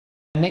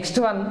Next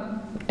one,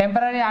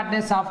 temporary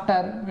hardness.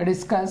 After we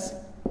discuss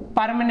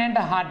permanent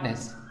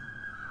hardness.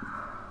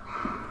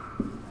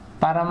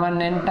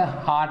 Permanent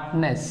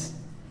hardness.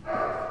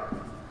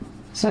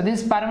 So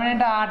this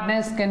permanent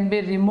hardness can be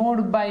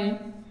removed by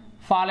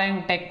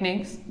following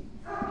techniques.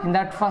 In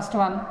that first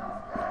one,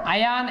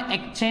 ion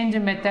exchange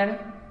method.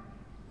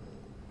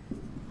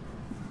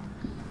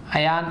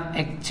 Ion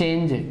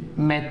exchange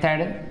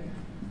method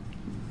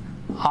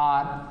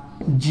or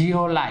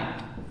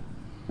geolite.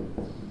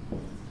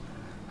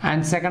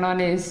 And second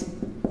one is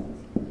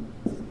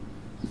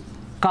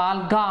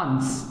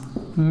Kalgan's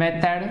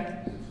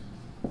method.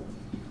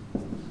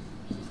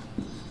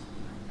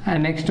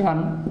 And next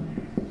one,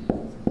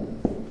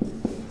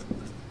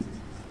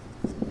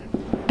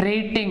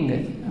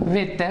 treating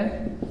with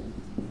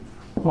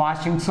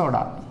washing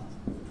soda.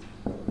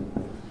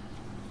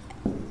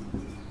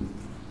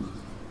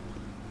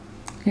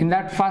 In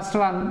that first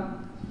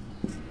one,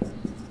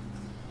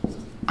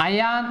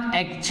 ion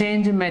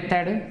exchange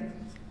method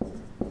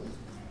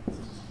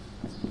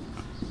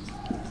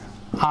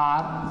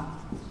or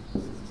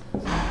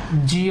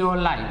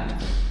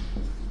geolite.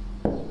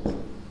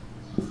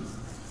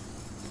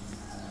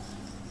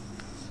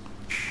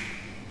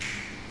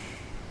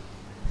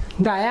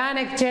 The ion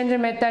exchange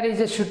method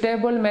is a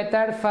suitable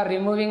method for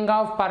removing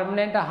of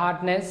permanent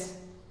hardness.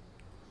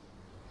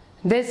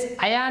 This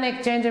ion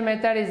exchange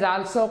method is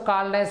also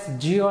called as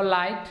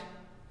geolite.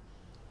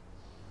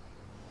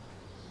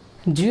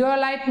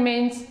 Geolite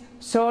means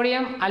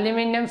sodium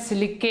aluminum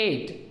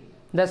silicate.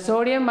 The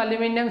sodium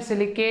aluminum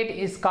silicate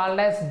is called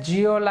as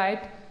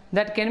geolite,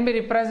 that can be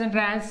represented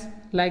as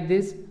like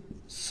this: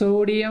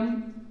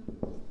 sodium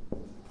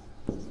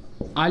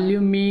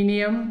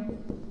aluminum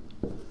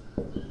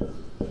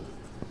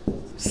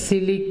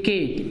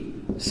silicate.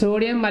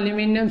 Sodium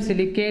aluminum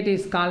silicate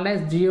is called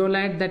as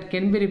geolite, that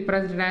can be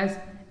represented as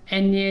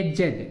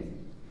NaZ.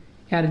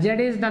 Here Z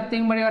is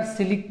nothing but your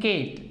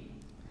silicate,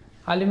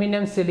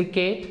 aluminum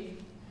silicate.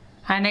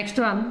 And next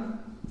one,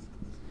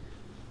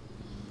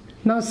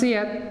 now see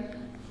here,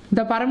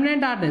 the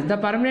permanent hardness. The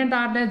permanent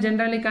hardness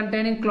generally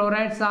containing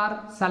chlorides or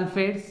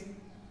sulfates.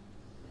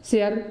 See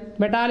here,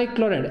 metallic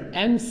chloride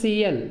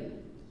MCl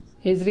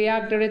is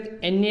reacted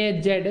with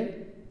NaZ.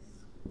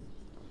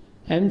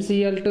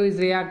 MCl2 is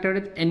reacted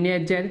with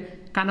NaZ,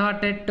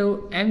 converted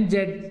to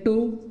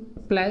Mz2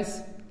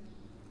 plus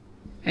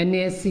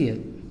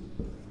NaCl.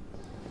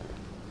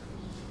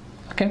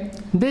 Okay,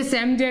 this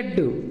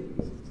Mz2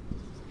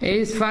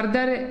 is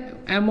further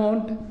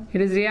amount, it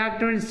is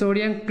reacted with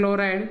sodium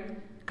chloride,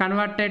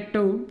 converted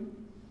to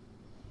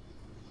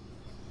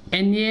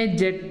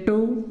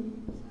NaZ2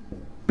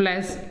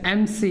 plus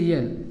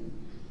MCl.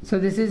 So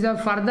this is a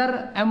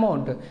further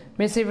amount.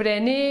 Means if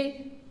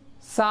any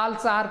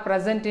salts are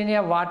present in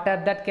a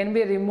water, that can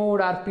be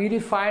removed or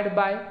purified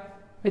by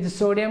with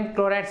sodium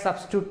chloride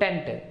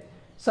substituent.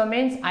 So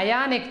means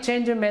ion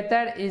exchange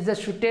method is a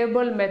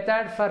suitable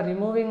method for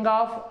removing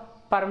of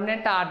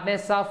permanent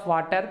hardness of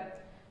water.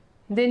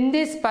 In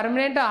this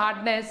permanent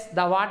hardness,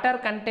 the water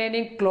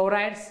containing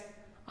chlorides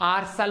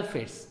or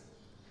sulfates.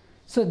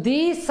 So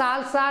these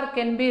salts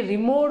can be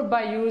removed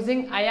by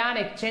using ion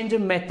exchange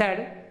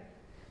method.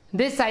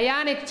 This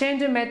ion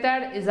exchange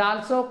method is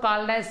also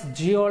called as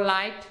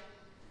geolite.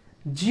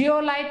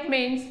 Geolite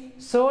means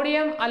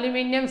sodium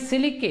aluminum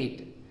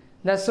silicate.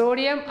 The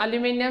sodium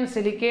aluminum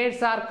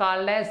silicates are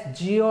called as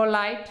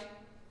geolite.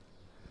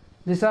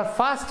 This is our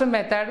first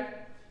method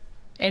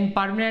in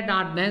permanent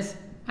hardness.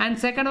 And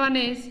second one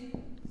is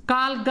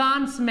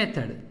Kalgan's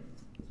method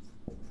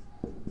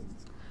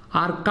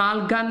or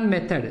Kalgan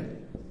method.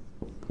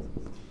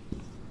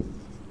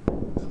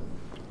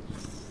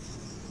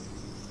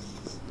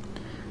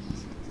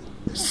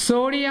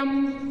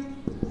 Sodium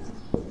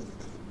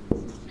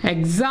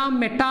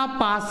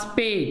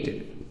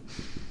hexametaphosphate.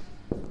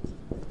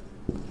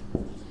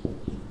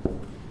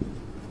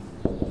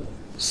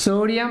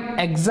 Sodium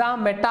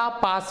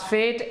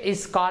hexametaphosphate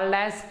is called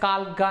as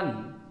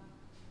Kalgan.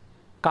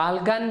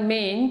 Kalgan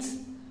means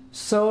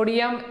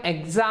sodium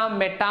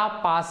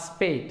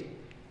hexametaphosphate.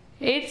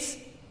 Its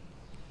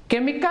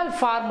chemical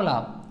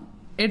formula,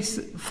 its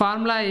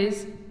formula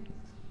is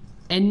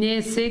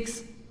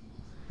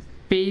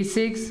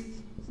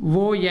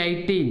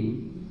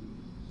Na6P6O18.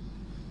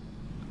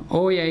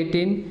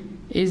 O18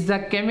 is the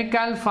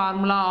chemical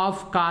formula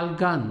of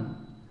Kalgan.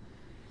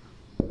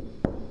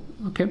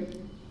 Okay.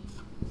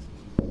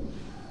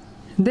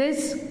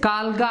 This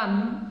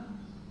Kalgan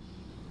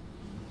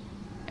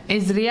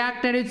is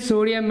reacted with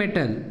sodium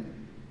metal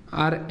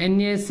or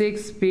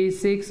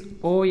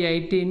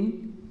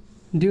Na6P6O18.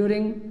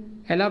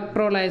 During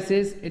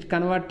electrolysis, it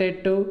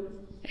converted to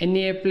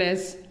Na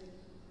plus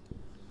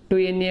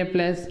to Na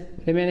plus.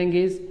 Remaining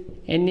is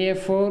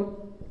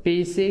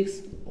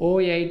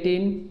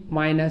Na4P6O18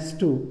 minus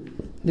 2.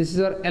 This is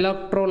your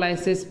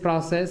electrolysis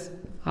process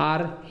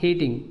or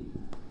heating.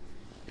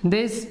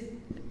 This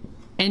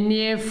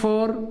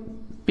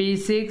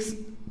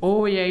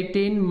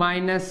Na4P6O18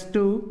 minus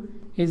 2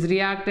 is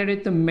reacted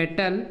with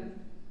metal,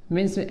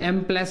 means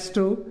M plus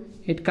 2,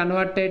 it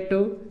converted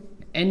to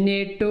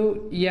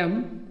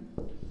Na2M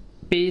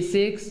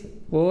P6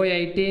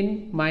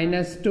 O18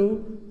 minus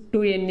 2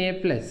 Na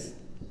plus.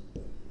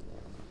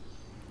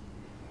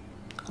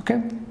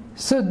 Okay,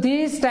 so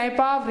these type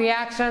of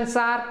reactions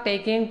are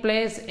taking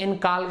place in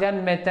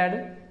Kalgan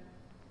method.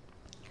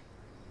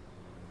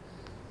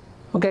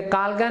 Okay,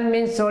 Kalgan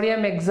means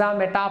sodium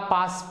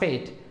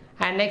hexametaphosphate,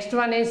 and next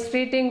one is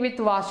treating with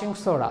washing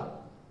soda.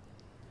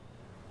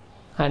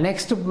 And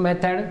next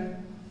method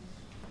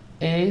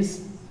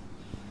is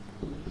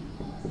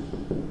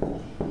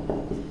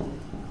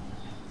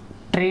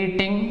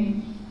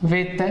treating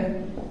with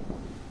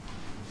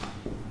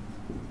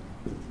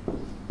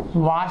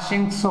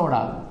washing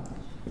soda.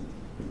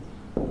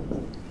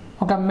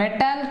 Okay,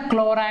 metal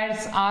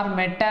chlorides or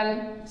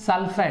metal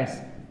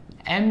sulfides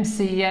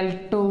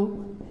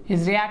MCl2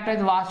 is reacted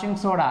with washing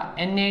soda.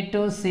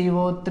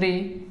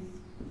 Na2CO3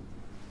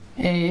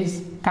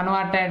 is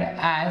converted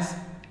as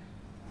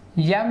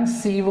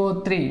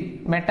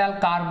MCO3, metal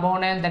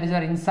carbonyl, that is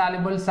your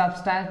insoluble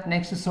substance.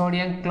 Next,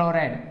 sodium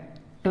chloride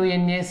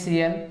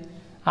 2NaCl,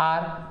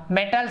 or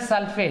metal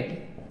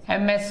sulfate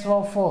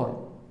MsO4.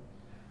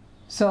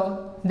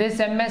 So this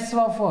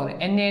MsO4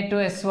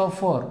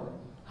 Na2SO4 or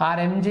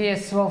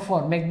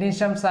MgSO4,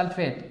 magnesium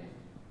sulfate.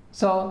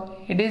 So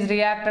it is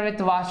reacted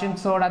with washing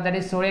soda, that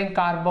is sodium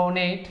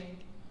carbonate.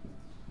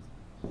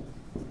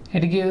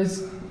 It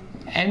gives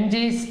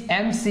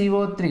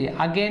MgCO3,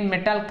 again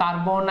metal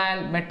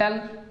carbonyl.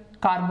 Metal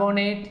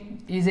carbonate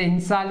is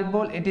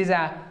insoluble, it is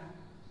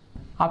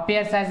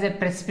appears as a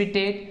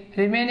precipitate.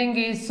 Remaining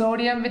is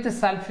sodium with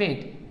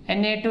sulfate,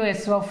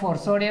 Na2SO4,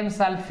 sodium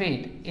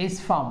sulfate is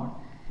formed.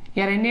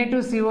 Here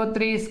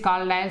Na2CO3 is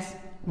called as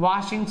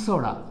washing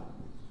soda.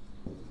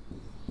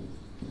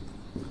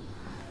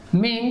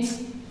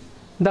 Means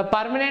the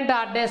permanent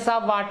hardness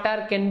of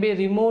water can be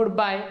removed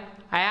by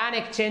ion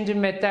exchange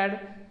method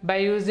by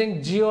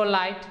using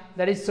zeolite,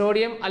 that is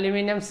sodium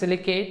aluminum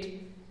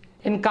silicate.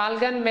 In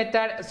Kalgan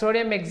method,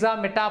 sodium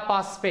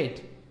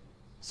hexametaphosphate.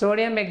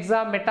 Sodium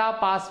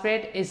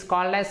hexametaphosphate is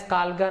called as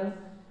Kalgan.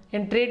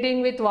 In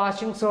treating with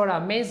washing soda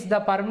means the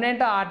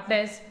permanent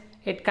hardness,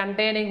 it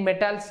containing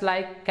metals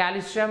like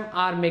calcium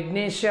or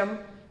magnesium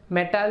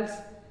metals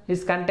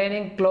is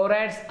containing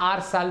chlorides or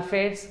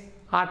sulfates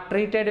are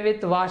treated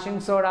with washing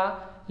soda,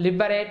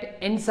 liberate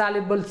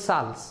insoluble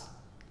salts.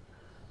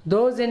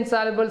 Those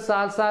insoluble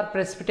salts are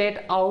precipitate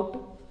out.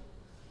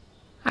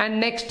 And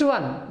next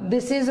one,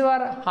 this is your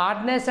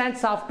hardness and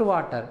soft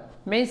water.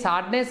 Means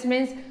hardness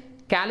means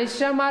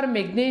calcium or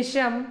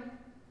magnesium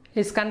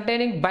is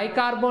containing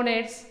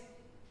bicarbonates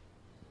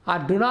or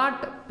do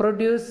not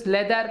produce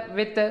leather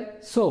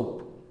with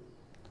soap.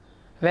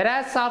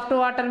 Whereas soft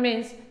water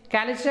means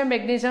calcium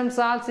magnesium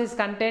salts is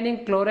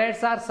containing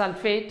chlorides or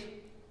sulfate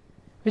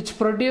which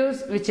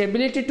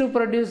ability to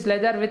produce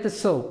leather with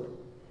soap.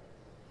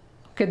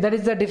 Okay, that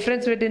is the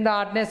difference between the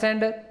hardness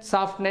and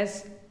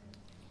softness,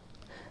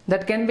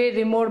 that can be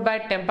removed by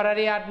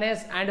temporary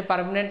hardness and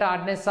permanent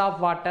hardness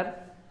of water.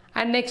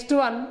 And next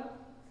one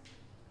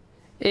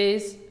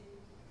is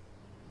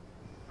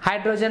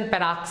hydrogen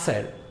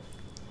peroxide.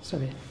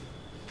 Sorry.